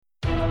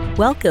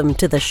Welcome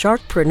to the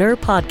Sharkpreneur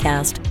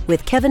Podcast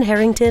with Kevin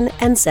Harrington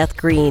and Seth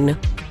Green.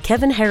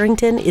 Kevin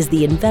Harrington is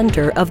the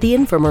inventor of the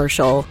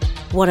infomercial,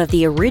 one of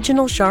the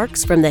original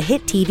sharks from the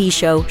hit TV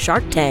show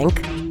Shark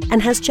Tank,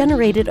 and has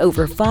generated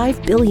over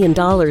 $5 billion in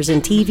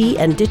TV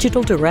and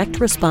digital direct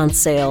response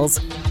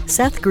sales.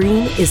 Seth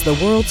Green is the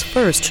world's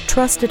first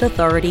trusted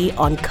authority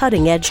on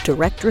cutting-edge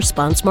direct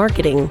response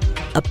marketing,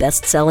 a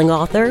best-selling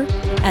author,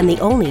 and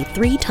the only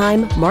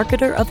 3-time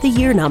Marketer of the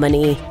Year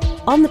nominee.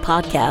 On the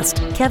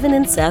podcast, Kevin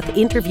and Seth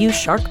interview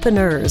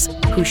sharkpreneurs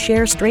who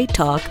share straight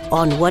talk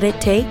on what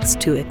it takes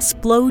to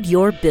explode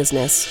your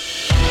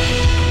business.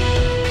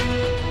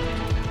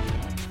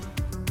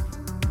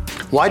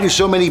 Why do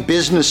so many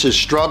businesses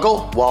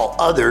struggle while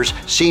others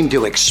seem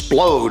to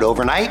explode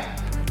overnight?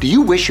 Do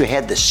you wish you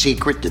had the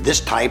secret to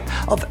this type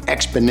of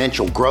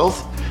exponential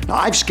growth? Now,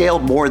 I've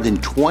scaled more than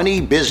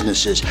 20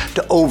 businesses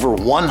to over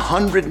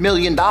 $100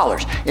 million,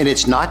 and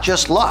it's not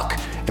just luck.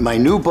 In my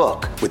new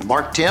book with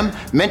Mark Timm,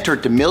 Mentor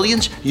to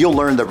Millions, you'll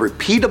learn the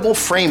repeatable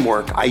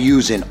framework I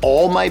use in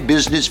all my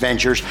business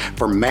ventures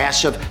for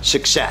massive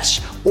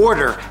success.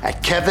 Order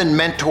at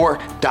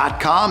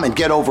kevinmentor.com and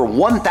get over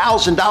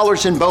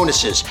 $1,000 in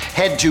bonuses.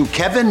 Head to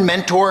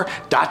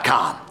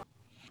kevinmentor.com.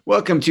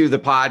 Welcome to the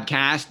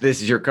podcast.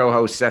 This is your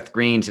co-host, Seth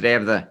Green. Today I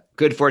have the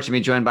good fortune to be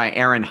joined by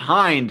Aaron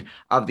Hind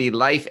of the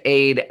Life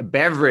Aid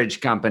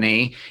Beverage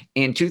Company.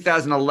 In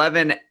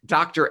 2011,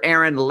 Dr.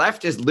 Aaron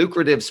left his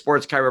lucrative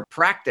sports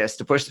chiropractic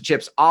to push the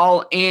chips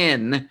all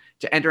in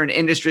to enter an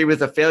industry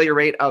with a failure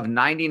rate of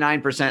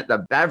 99%, the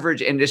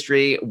beverage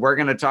industry. We're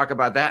going to talk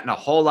about that and a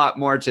whole lot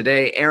more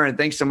today. Aaron,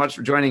 thanks so much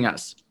for joining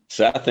us.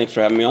 Seth, thanks for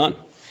having me on.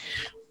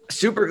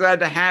 Super glad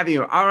to have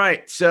you. All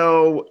right.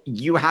 So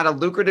you had a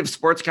lucrative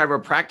sports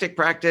chiropractic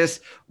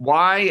practice.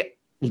 Why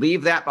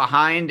leave that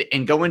behind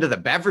and go into the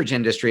beverage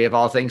industry of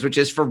all things, which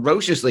is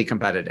ferociously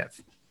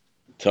competitive?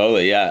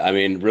 Totally. Yeah. I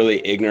mean,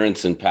 really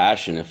ignorance and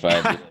passion, if I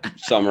had to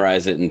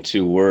summarize it in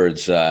 2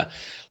 words. A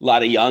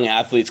lot of young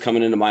athletes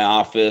coming into my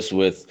office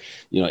with,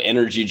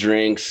 energy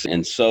drinks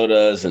and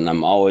sodas. And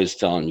I'm always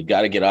telling them, you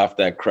got to get off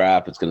that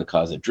crap. It's going to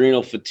cause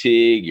adrenal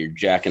fatigue. You're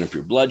jacking up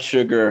your blood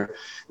sugar.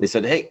 They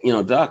said, hey,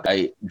 Doc,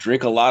 I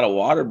drink a lot of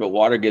water, but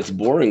water gets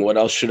boring. What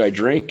else should I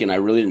drink? And I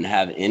really didn't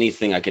have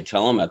anything I could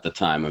tell them at the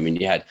time. I mean,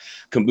 you had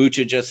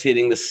kombucha just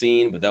hitting the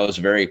scene, but that was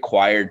very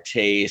acquired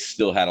taste,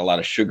 still had a lot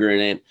of sugar in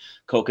it.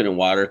 Coconut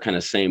water, kind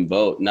of same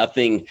boat.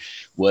 Nothing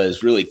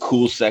was really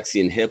cool,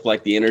 sexy, and hip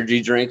like the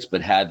energy drinks,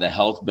 but had the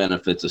health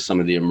benefits of some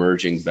of the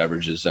emerging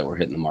beverages that were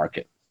hitting the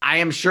market. I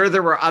am sure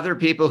there were other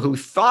people who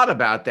thought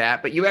about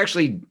that, but you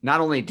actually not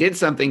only did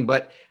something,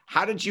 but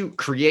how did you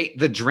create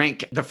the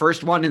drink, the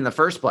first one in the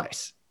first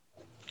place?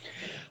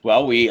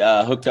 Well, we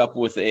hooked up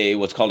with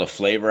what's called a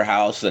flavor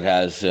house that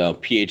has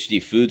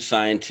PhD food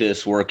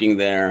scientists working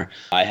there.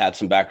 I had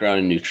some background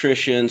in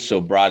nutrition, so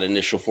brought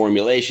initial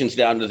formulations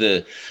down to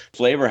the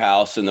flavor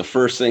house. And the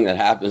first thing that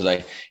happened is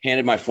I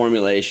handed my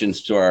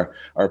formulations to our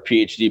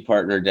PhD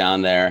partner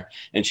down there.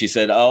 And she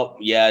said, oh,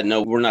 yeah,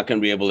 no, we're not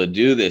going to be able to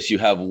do this. You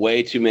have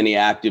way too many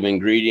active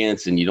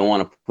ingredients and you don't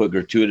want to put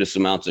gratuitous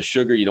amounts of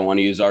sugar. You don't want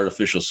to use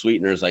artificial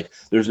sweeteners. Like,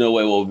 there's no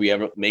way we'll be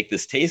able to make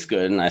this taste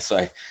good. And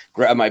I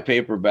grabbed my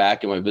paper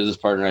back and my business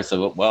partner, I said,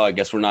 well, I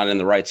guess we're not in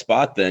the right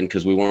spot then,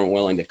 because we weren't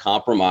willing to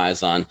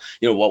compromise on,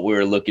 what we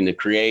were looking to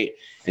create.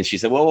 And she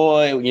said,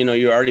 well,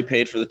 you already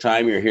paid for the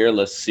time you're here.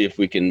 Let's see if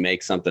we can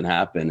make something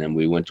happen. And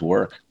we went to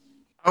work.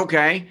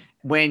 Okay.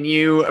 When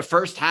you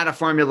first had a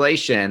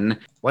formulation,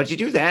 what did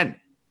you do then?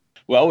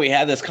 Well, we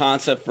had this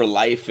concept for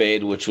Life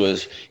Aid, which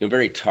was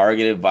very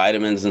targeted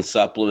vitamins and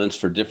supplements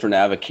for different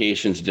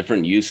avocations,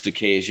 different use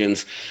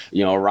occasions.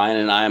 Ryan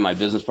and I, my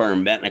business partner,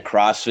 met in a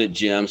CrossFit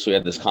gym. So we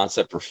had this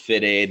concept for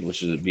Fit Aid,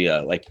 which would be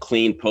a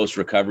clean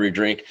post-recovery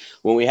drink.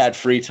 When we had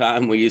free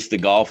time, we used to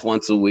golf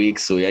once a week.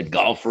 So we had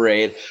Golfer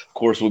Aid. Of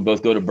course, we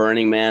both go to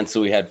Burning Man.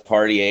 So we had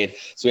Party Aid.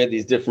 So we had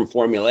these different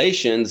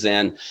formulations.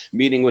 And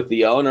meeting with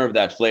the owner of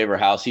that flavor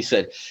house, he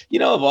said,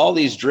 of all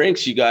these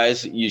drinks, you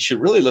guys, you should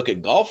really look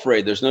at Golfer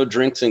Aid. There's no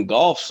drinks in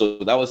golf. So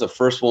that was the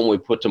first one we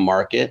put to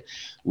market.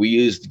 We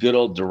used good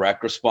old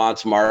direct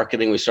response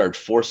marketing. We started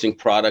forcing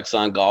products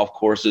on golf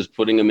courses,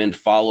 putting them in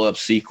follow-up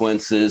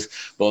sequences,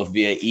 both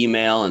via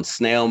email and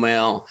snail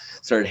mail,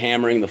 started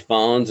hammering the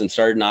phones and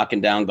started knocking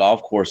down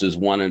golf courses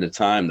one at a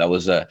time. That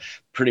was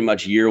pretty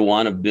much year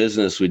one of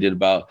business. We did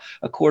about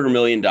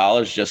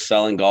 $250,000 just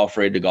selling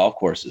Golfer Aid to golf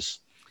courses.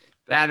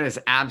 That is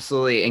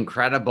absolutely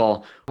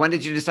incredible. When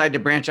did you decide to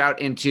branch out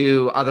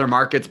into other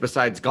markets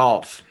besides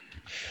golf?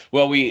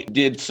 Well, we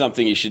did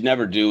something you should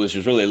never do, which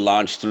was really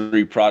launch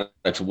 3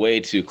 products way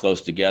too close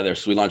together.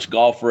 So we launched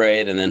Golfer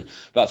Aid, and then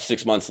about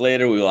 6 months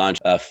later, we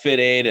launched Fit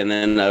Aid, and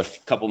then a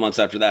couple months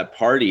after that,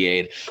 Party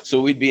Aid.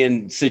 So we'd be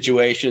in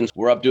situations,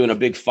 we're up doing a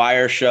big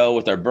fire show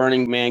with our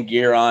Burning Man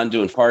gear on,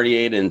 doing Party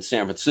Aid in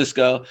San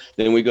Francisco.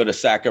 Then we go to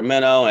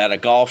Sacramento at a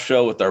golf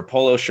show with our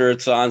polo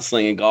shirts on,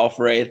 slinging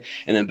Golfer Aid,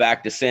 and then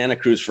back to Santa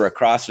Cruz for a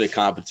CrossFit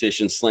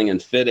competition, slinging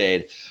Fit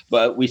Aid.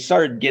 But we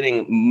started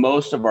getting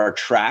most of our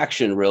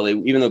traction really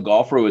even though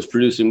Golfway was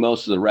producing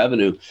most of the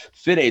revenue,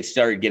 Fit Aid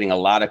started getting a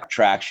lot of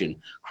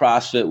traction.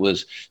 CrossFit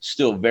was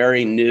still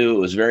very new. It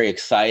was very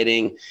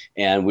exciting.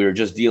 And we were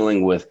just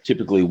dealing with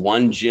typically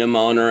one gym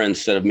owner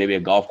instead of maybe a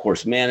golf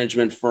course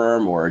management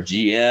firm or a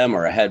GM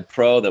or a head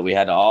pro, that we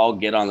had to all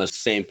get on the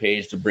same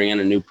page to bring in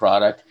a new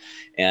product.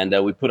 And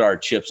we put our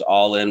chips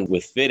all in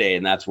with Fit Aid,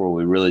 and that's where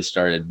we really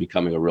started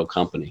becoming a real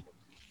company.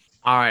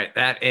 All right.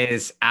 That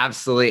is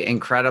absolutely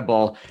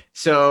incredible.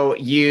 So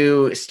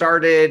you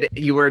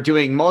were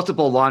doing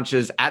multiple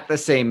launches at the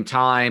same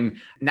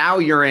time. Now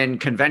you're in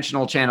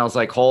conventional channels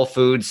like Whole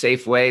Foods,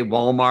 Safeway,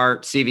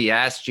 Walmart,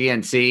 CVS,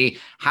 GNC.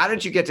 How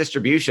did you get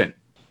distribution?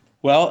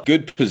 Well,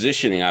 good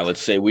positioning, I would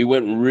say. We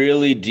went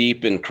really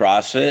deep in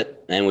CrossFit,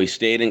 and we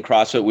stayed in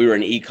CrossFit. We were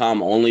an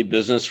e-com only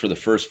business for the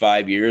first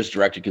 5 years,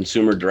 direct to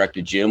consumer, direct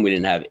to gym. We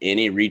didn't have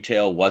any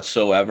retail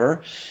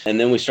whatsoever. And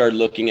then we started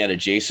looking at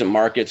adjacent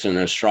markets, and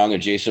a strong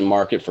adjacent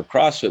market for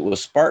CrossFit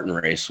was Spartan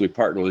Race. We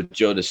partnered with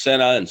Joe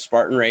DeSena and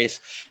Spartan Race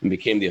and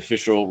became the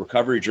official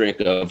recovery drink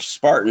of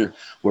Spartan,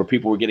 where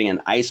people were getting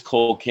an ice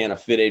cold can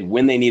of Fit Aid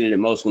when they needed it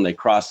most, when they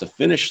crossed the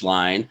finish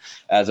line,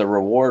 as a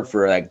reward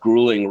for that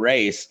grueling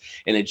race.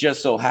 And it just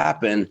so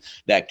happened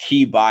that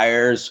key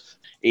buyers,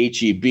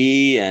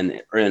 H-E-B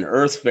and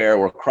Earth Fare,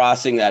 were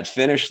crossing that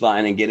finish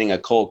line and getting a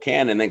cold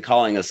can and then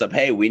calling us up,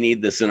 hey, we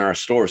need this in our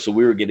store. So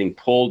we were getting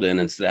pulled in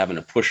instead of having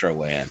to push our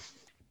way in.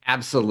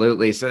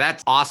 Absolutely. So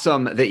that's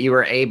awesome that you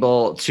were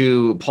able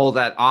to pull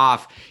that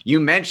off. You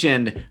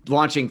mentioned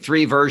launching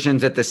 3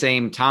 versions at the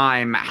same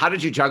time. How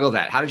did you juggle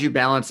that? How did you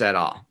balance that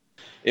all?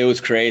 It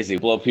was crazy.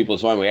 Blow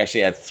people's mind. We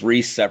actually had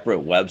 3 separate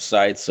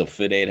websites. So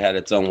Fit Aid had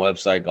its own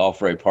website.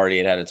 Golfway Party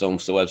Aid had its own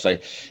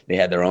website. They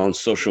had their own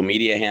social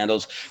media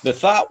handles. The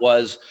thought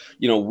was,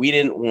 we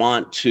didn't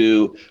want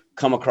to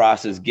come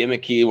across as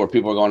gimmicky where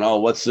people are going, oh,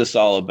 what's this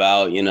all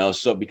about?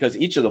 So because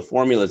each of the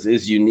formulas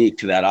is unique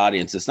to that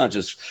audience, it's not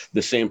just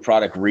the same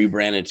product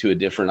rebranded to a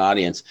different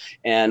audience.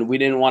 And we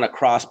didn't want to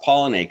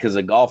cross-pollinate because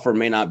a golfer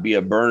may not be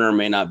a burner,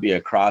 may not be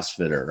a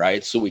CrossFitter,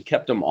 right? So we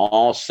kept them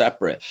all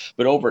separate.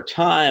 But over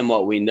time,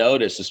 what we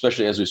noticed,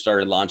 especially as we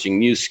started launching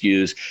new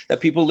SKUs, that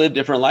people live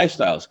different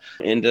lifestyles.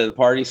 Into the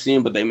party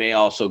scene, but they may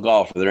also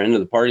golf. They're into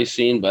the party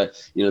scene, but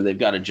they've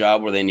got a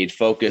job where they need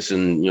focus,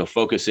 and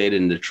Focus Aid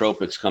and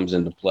nootropics comes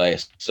into play.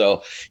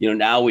 So,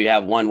 now we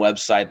have one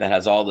website that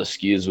has all the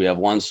SKUs. We have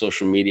one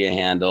social media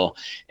handle,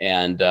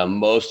 and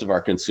most of our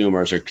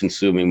consumers are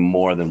consuming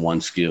more than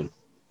one SKU.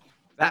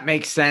 That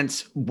makes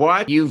sense.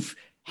 You've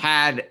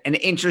had an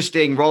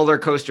interesting roller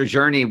coaster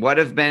journey. What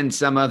have been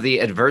some of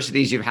the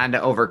adversities you've had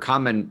to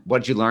overcome, and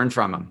what'd you learn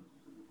from them?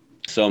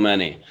 So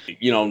many.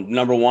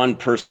 Number one,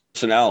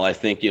 personnel. I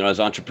think,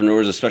 as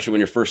entrepreneurs, especially when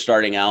you're first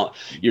starting out,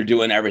 you're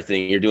doing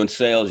everything. You're doing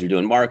sales, you're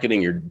doing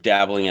marketing, you're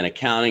dabbling in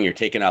accounting, you're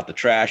taking out the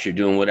trash, you're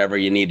doing whatever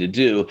you need to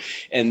do.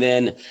 And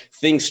then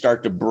things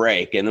start to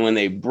break. And when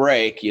they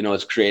break,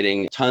 it's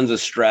creating tons of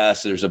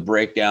stress. There's a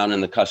breakdown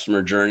in the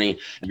customer journey.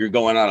 You're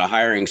going on a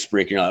hiring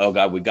spree. You're like, oh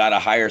God, we got to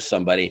hire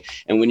somebody.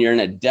 And when you're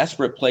in a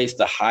desperate place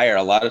to hire,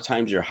 a lot of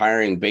times you're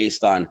hiring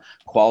based on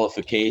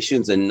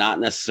qualifications and not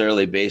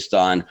necessarily based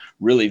on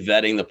really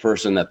vetting the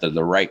person, that they're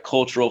the right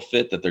cultural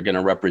fit, that they're going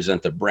to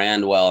represent the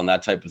brand well, and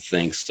that type of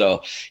thing.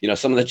 So,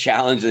 some of the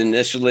challenges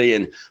initially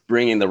in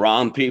bringing the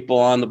wrong people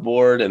on the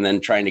board and then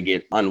trying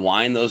to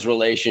unwind those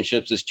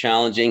relationships is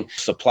challenging.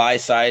 Supply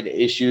side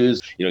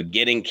issues,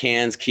 getting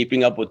cans,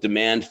 keeping up with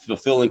demand,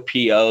 fulfilling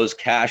POs,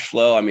 cash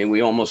flow. I mean,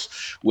 we almost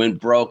went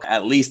broke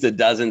at least a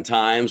dozen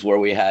times where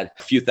we had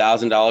a few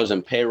 $1,000s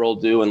in payroll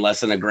due and less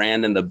than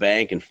 $1,000 in the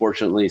bank. And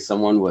fortunately,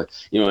 someone would,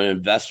 an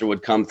investor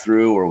would come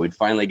through, or we'd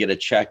finally get a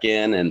check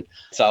in. And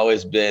it's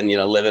always been,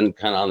 living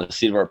kind of on the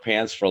seat of our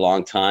pants for a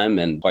long time,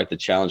 and quite the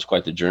challenge,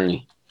 quite the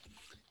journey.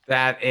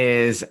 That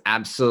is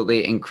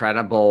absolutely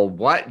incredible.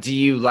 What do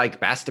you like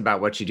best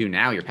about what you do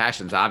now? Your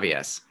passion's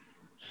obvious.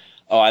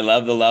 Oh, I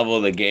love the level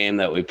of the game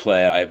that we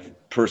play. I've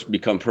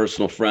become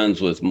personal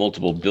friends with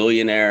multiple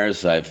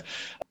billionaires. I've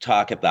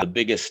talked at the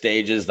biggest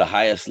stages, the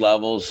highest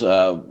levels,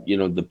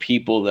 the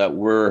people that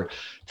we're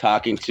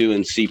talking to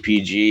in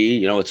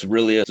CPG.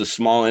 It's a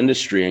small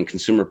industry in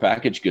consumer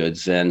packaged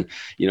goods. And,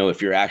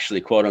 if you're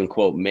actually quote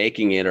unquote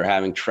making it or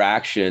having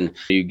traction,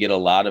 you get a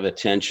lot of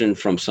attention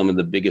from some of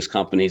the biggest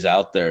companies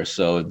out there.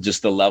 So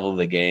just the level of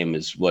the game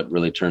is what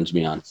really turns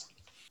me on.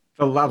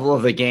 The level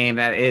of the game,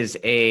 that is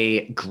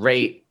a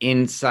great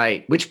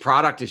insight. Which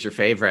product is your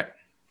favorite?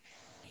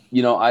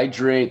 I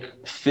drink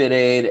Fit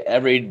Aid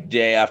every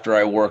day after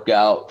I work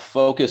out.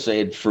 Focus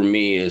Aid for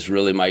me is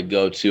really my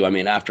go-to. I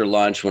mean, after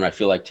lunch, when I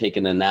feel like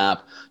taking a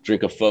nap,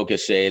 drink a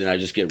Focus Aid, and I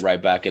just get right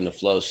back into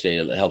flow state.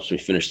 It helps me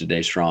finish the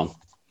day strong.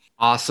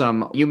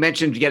 Awesome. You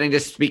mentioned getting to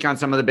speak on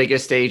some of the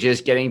biggest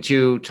stages, getting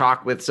to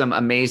talk with some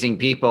amazing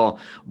people.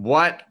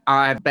 What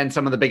have been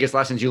some of the biggest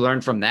lessons you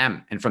learned from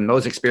them and from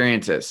those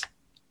experiences?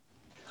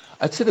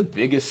 I'd say the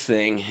biggest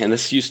thing, and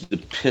this used to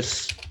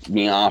piss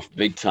me off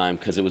big time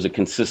because it was a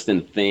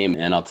consistent theme,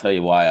 and I'll tell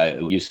you why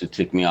it used to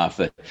tick me off.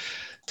 That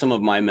some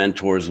of my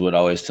mentors would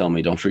always tell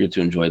me, don't forget to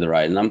enjoy the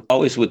ride. And I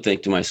always would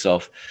think to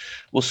myself,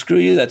 Well, screw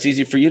you. That's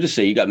easy for you to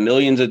say. You got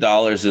millions of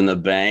dollars in the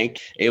bank,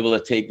 able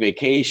to take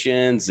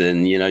vacations,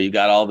 and you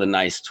got all the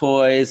nice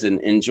toys and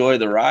enjoy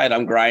the ride.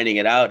 I'm grinding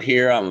it out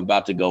here. I'm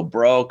about to go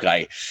broke.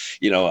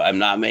 I'm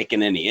not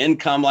making any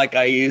income like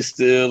I used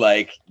to.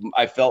 Like,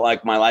 I felt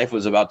like my life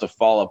was about to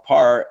fall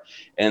apart,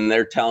 and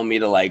they're telling me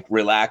to like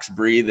relax,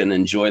 breathe, and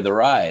enjoy the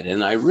ride.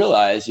 And I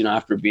realized,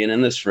 after being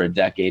in this for a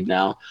decade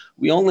now,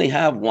 we only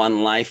have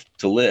one life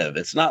to live.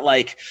 It's not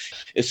like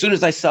as soon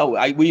as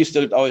we used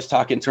to always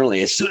talk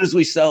internally, as soon as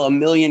we sell 1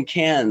 million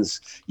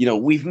cans,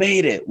 we've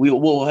made it. We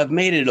will have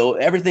made it.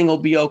 Everything will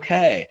be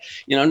okay.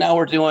 Now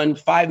we're doing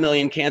 5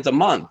 million cans a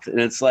month. And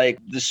it's like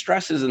the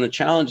stresses and the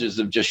challenges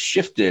have just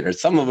shifted, or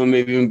some of them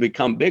have even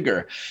become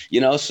bigger,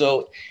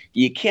 so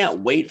you can't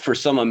wait for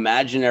some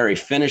imaginary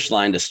finish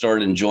line to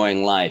start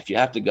enjoying life. You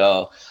have to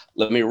go,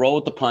 let me roll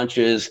with the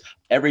punches.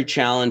 Every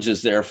challenge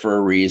is there for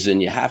a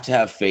reason. You have to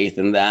have faith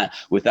in that.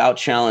 Without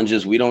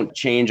challenges, we don't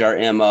change our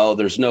MO.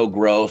 There's no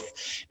growth.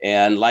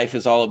 And life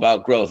is all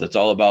about growth. It's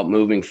all about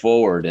moving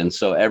forward. And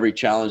so every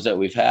challenge that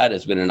we've had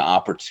has been an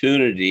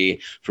opportunity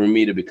for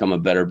me to become a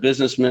better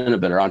businessman, a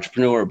better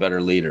entrepreneur, a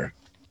better leader.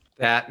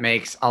 That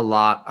makes a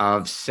lot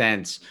of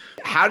sense.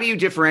 How do you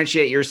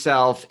differentiate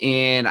yourself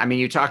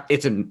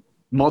it's a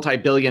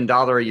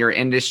multi-billion-dollar a year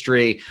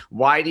industry.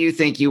 Why do you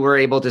think you were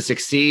able to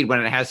succeed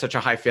when it has such a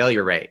high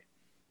failure rate?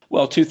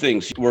 Well, two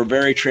things. We're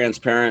very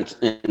transparent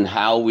in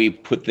how we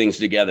put things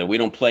together. We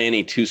don't play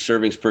any 2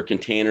 servings per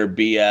container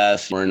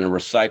BS. We're in a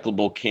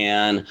recyclable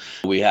can.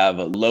 We have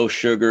low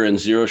sugar and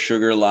 0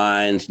 sugar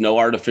lines, no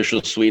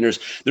artificial sweeteners.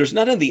 There's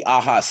none of the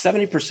aha.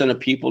 70% of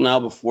people now,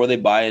 before they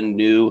buy a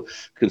new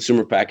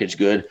consumer packaged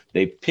good,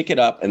 they pick it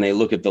up and they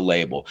look at the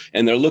label,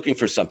 and they're looking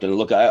for something to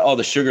look at. Oh,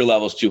 the sugar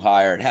level's too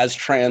high, or it has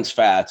trans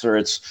fats, or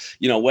it's,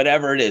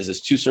 whatever it is,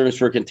 it's 2 servings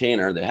per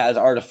container that has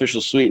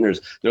artificial sweeteners.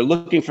 They're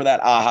looking for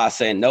that aha,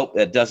 saying, nope,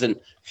 that doesn't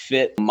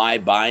fit my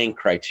buying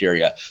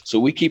criteria. So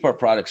we keep our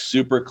products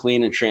super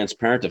clean and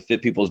transparent to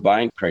fit people's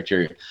buying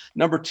criteria.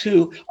 Number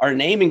 2, our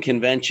naming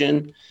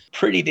convention,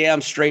 pretty damn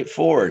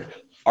straightforward.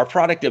 Our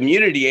product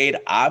Immunity Aid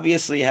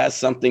obviously has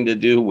something to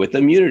do with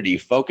immunity,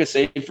 Focus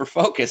Aid for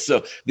focus.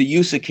 So the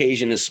use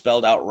occasion is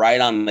spelled out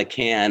right on the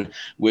can,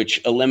 which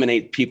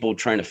eliminate people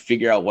trying to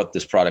figure out what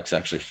this product's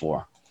actually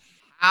for.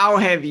 How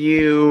have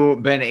you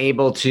been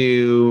able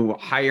to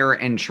hire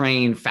and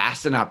train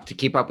fast enough to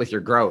keep up with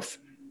your growth?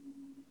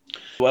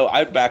 Well,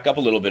 I'd back up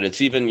a little bit. It's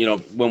even,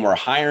 when we're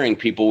hiring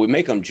people, we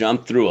make them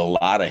jump through a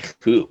lot of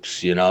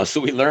hoops, so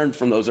we learned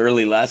from those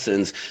early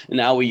lessons. And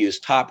now we use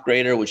Top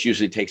Grader, which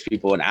usually takes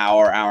people an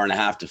hour and a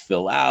half to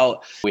fill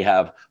out. We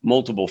have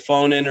multiple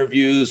phone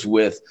interviews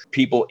with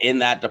people in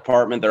that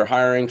department they're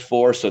hiring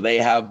for, so they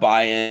have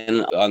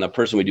buy-in on the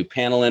person. We do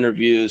panel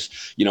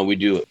interviews. We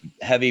do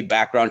heavy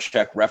background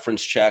check,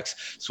 reference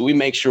checks. So we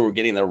make sure we're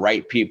getting the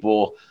right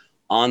people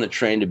on the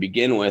train to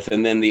begin with.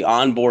 And then the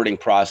onboarding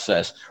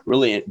process,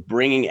 really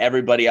bringing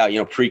everybody out.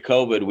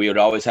 Pre-COVID, we would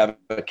always have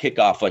a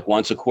kickoff like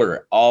once a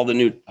quarter. All the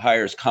new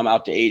hires come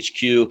out to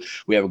HQ.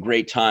 We have a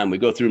great time. We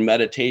go through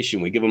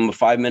meditation. We give them a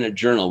 5-minute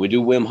journal. We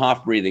do Wim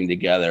Hof breathing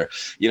together.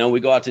 We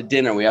go out to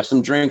dinner. We have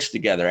some drinks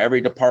together.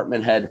 Every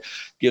department head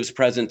gives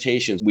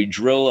presentations. We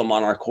drill them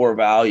on our core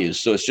values.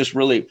 So it's just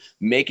really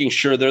making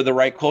sure they're the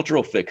right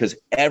cultural fit, because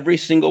every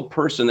single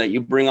person that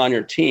you bring on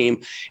your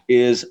team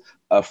is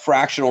a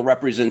fractional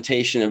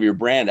representation of your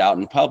brand out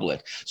in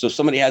public. So if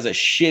somebody has a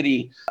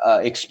shitty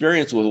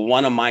experience with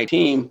one of my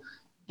team,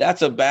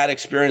 that's a bad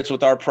experience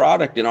with our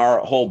product and our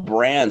whole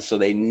brand. So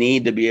they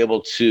need to be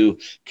able to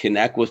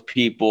connect with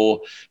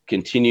people,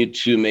 continue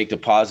to make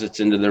deposits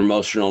into their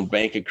emotional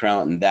bank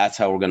account. And that's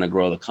how we're going to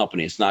grow the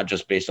company. It's not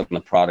just based on the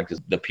product,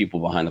 it's the people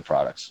behind the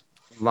products.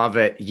 Love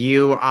it.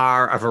 You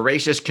are a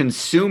voracious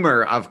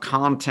consumer of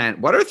content.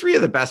 What are 3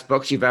 of the best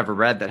books you've ever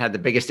read that had the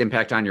biggest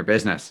impact on your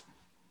business?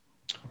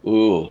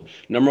 Ooh,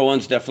 number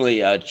 1's definitely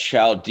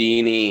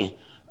Cialdini,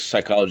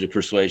 Psychology of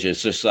Persuasion.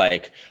 It's just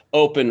like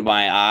opened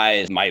my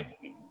eyes, my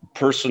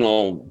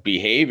personal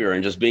behavior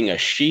and just being a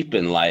sheep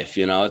in life.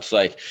 It's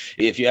like,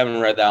 if you haven't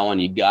read that one,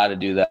 you got to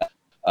do that.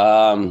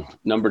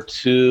 Number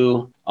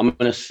 2, I'm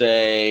going to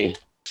say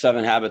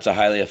 7 Habits of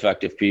Highly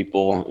Effective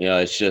People.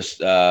 It's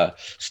just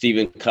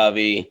Stephen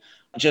Covey.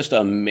 Just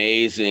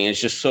amazing. It's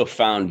just so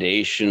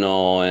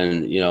foundational.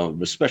 And,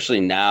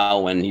 especially now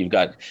when you've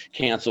got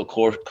cancel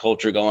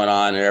culture going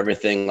on and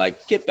everything,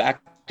 like get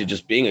back to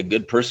just being a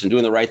good person,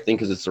 doing the right thing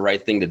because it's the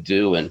right thing to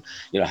do. And,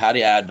 how do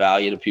you add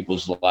value to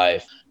people's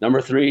life? Number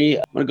 3,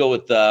 I'm going to go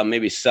with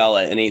maybe Sell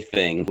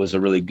Anything was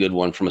a really good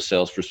one from a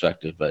sales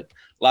perspective, but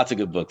lots of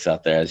good books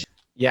out there.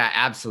 Yeah,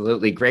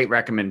 absolutely. Great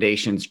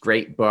recommendations,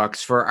 great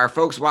books. For our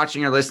folks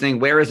watching or listening,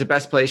 where is the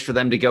best place for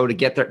them to go to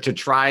get there, to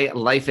try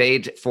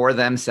LifeAid for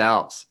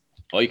themselves?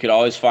 Well, you could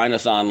always find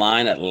us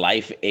online at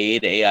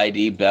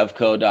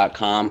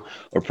lifeaid.bevco.com,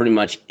 or pretty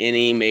much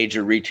any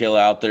major retailer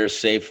out there,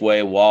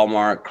 Safeway,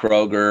 Walmart,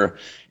 Kroger,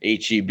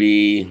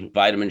 H-E-B,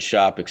 Vitamin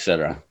Shop,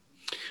 etc.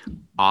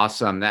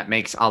 Awesome. That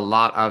makes a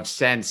lot of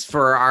sense.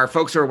 For our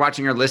folks who are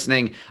watching or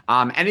listening,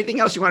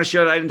 anything else you want to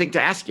share that I didn't think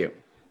to ask you?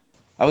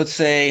 I would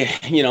say,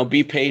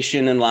 be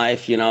patient in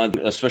life,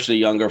 especially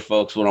younger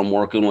folks. When I'm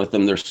working with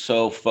them, they're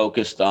so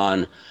focused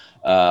on,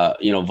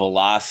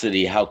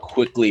 velocity, how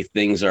quickly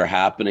things are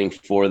happening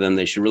for them.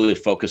 They should really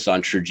focus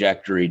on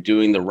trajectory,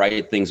 doing the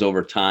right things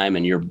over time,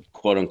 and your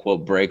quote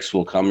unquote breaks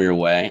will come your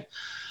way.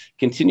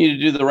 Continue to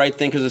do the right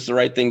thing because it's the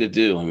right thing to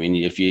do. I mean,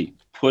 if you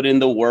put in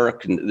the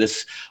work,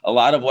 a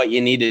lot of what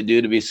you need to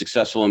do to be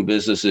successful in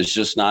business is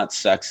just not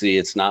sexy.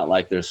 It's not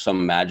like there's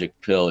some magic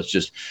pill. It's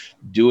just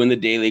doing the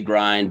daily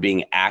grind,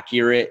 being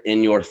accurate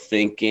in your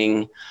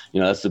thinking.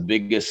 That's the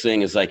biggest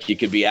thing, is like you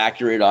could be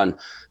accurate on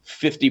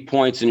 50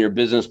 points in your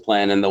business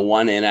plan, and the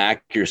one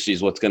inaccuracy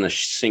is what's going to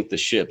sink the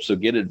ship. So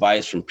get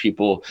advice from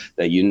people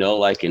that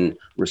like and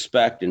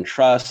respect and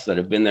trust, that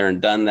have been there and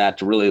done that,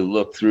 to really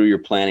look through your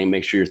planning,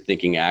 make sure you're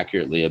thinking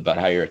accurately about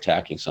how you're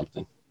attacking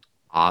something.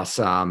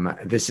 Awesome.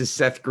 This is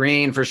Seth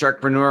Green for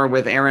Sharkpreneur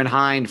with Aaron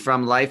Hind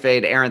from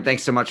LifeAid. Aaron,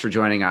 thanks so much for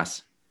joining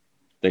us.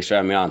 Thanks for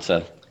having me on,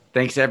 Seth.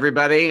 Thanks,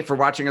 everybody, for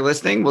watching or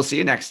listening. We'll see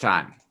you next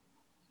time.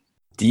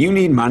 Do you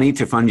need money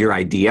to fund your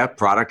idea,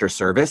 product, or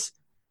service?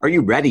 Are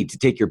you ready to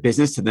take your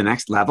business to the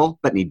next level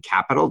but need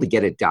capital to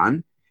get it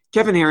done?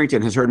 Kevin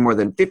Harrington has heard more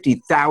than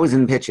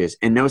 50,000 pitches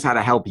and knows how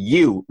to help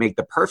you make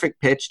the perfect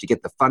pitch to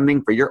get the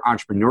funding for your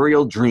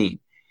entrepreneurial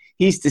dream.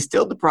 He's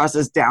distilled the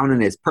process down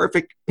in his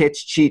perfect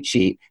pitch cheat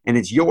sheet, and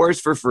it's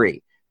yours for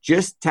free.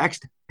 Just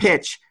text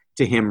PITCH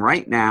to him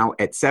right now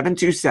at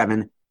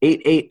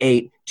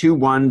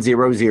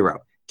 727-888-2100.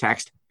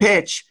 Text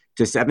PITCH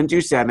to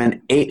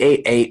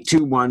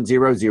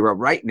 727-888-2100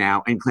 right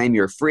now and claim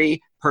your free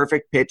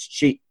perfect pitch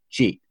cheat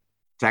sheet.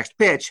 Text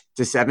PITCH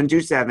to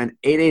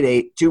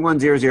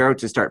 727-888-2100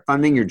 to start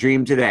funding your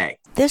dream today.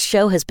 This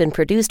show has been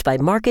produced by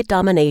Market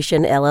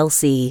Domination,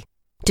 LLC.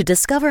 To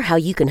discover how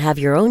you can have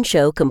your own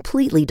show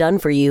completely done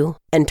for you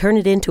and turn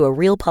it into a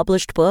real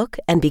published book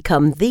and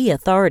become the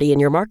authority in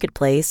your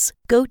marketplace,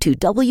 go to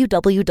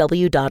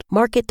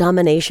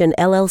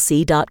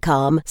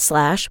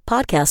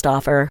www.marketdominationllc.com/podcast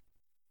offer.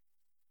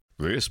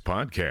 This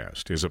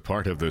podcast is a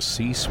part of the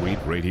C-Suite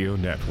Radio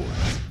Network.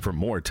 For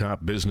more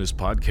top business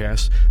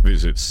podcasts,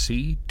 visit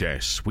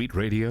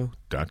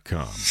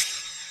c-suiteradio.com.